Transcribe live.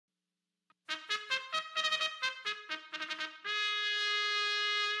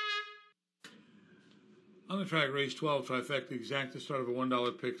On the track, race 12, trifecta exacta, start of a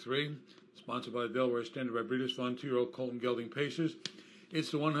 $1 pick 3, sponsored by the Delaware Standard by Breeders' Fund, 2-year-old Colton Gelding Pacers.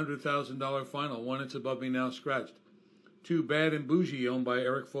 It's the $100,000 final. 1, It's Above Me Now, scratched. 2, Bad and Bougie, owned by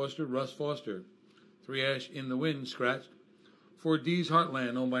Eric Foster, Russ Foster. 3, Ash in the Wind, scratched. 4, D's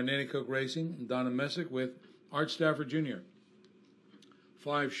Heartland, owned by Nanny Coke Racing and Donna Messick with Art Stafford Jr.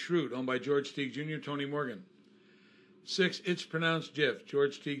 5, Shroot, owned by George Teague Jr., Tony Morgan. 6, It's Pronounced Jiff,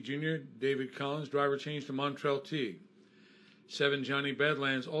 George Teague Jr., David Collins, driver changed to Montrell Teague. 7, Johnny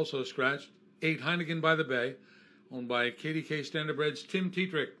Badlands, also scratched. 8, Heineken by the Bay, owned by KDK Standardbreds, Tim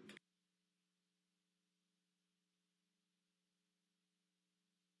Tetrick.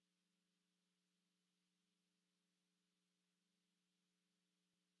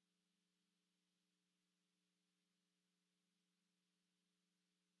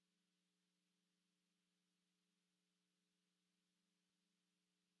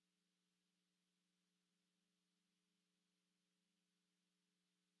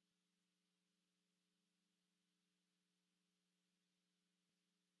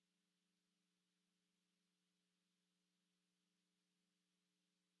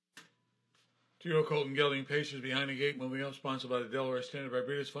 Two-year-old Colton Gelding Pacers behind the gate, moving up, sponsored by the Delaware Standard by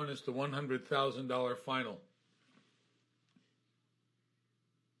Breeders' Fund. It's the $100,000 final.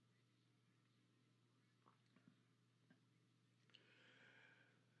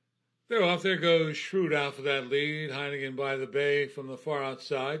 They're off. There goes Shroot out for that lead. Heineken by the Bay from the far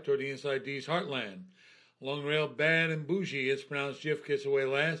outside toward the inside. D's Heartland. Along the rail, Bad and Bougie. It's pronounced Jiff, gets away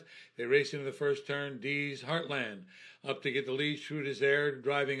last. They race into the first turn. D's Heartland. Up to get the lead. Shroot is there.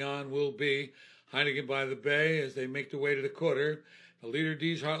 Driving on will be Heineken by the Bay as they make their way to the quarter. The leader,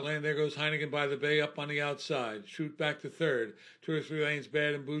 D's Heartland. There goes Heineken by the Bay up on the outside. Shroot back to third. 2 or 3 lanes,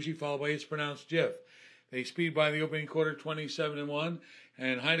 Bad and Bougie, followed by It's Pronounced Jiff. They speed by the opening quarter, 27-1.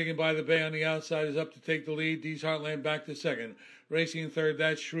 And Heineken by the Bay on the outside is up to take the lead. D's Heartland back to second. Racing in third,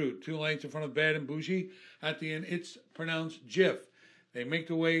 that's Shroot. 2 lanes in front of Bad and Bougie. At the end, It's Pronounced Jiff. They make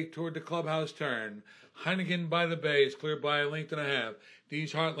their way toward the clubhouse turn. Heineken by the Bay is cleared by a length and a half.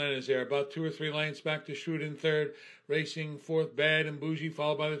 D's Heartland is there, about 2 or 3 lengths back to Shroot in third. Racing fourth, Bad and Bougie,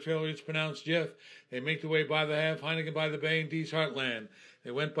 followed by the trailer, It's Pronounced Jiff. They make their way by the half, Heineken by the Bay and D's Heartland.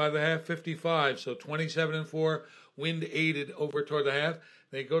 They went by the half 55, so 27-4, wind aided over toward the half.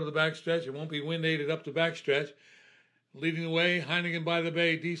 They go to the backstretch. It won't be wind aided up the backstretch. Leading the way, Heineken by the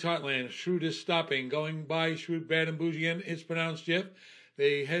Bay, D's Heartland. Shroot is stopping, going by Shroot, Bad and Bougie, and It's Pronounced Jiff.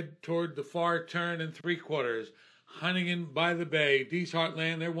 They head toward the far turn and 3/4. Heineken by the Bay, D's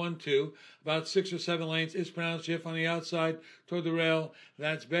Heartland, they're 1-2. About 6 or 7 lanes, It's Pronounced Jiff on the outside toward the rail.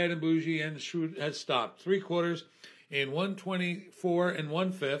 That's Bad and Bougie, and Shroot has stopped. 3/4 in 1:24 and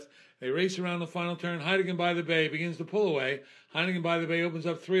 1/5. They race around the final turn. Heineken by the Bay begins to pull away. Heineken by the Bay opens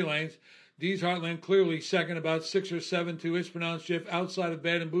up 3 lanes. D's Heartland clearly second, about 6 or 7 to It's Pronounced Jiff outside of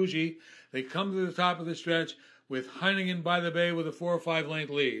Bad and Bougie. They come to the top of the stretch with Heineken by the Bay with a 4 or 5 length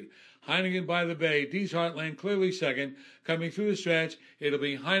lead. Heineken by the Bay, D's Heartland clearly second. Coming through the stretch, it'll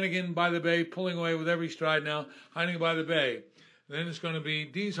be Heineken by the Bay pulling away with every stride now. Heineken by the Bay. Then it's going to be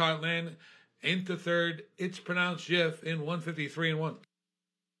D's Heartland into third. It's Pronounced Jiff in 1:53-1.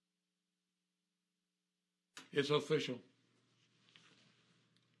 It's official.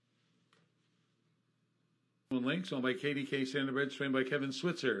 Links owned by KDK Standardbreds, trained by Kevin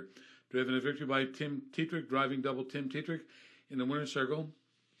Switzer. Driven to victory by Tim Tetrick, driving double Tim Tetrick in the winner's circle.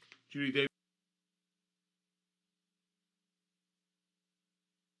 Judy Davis.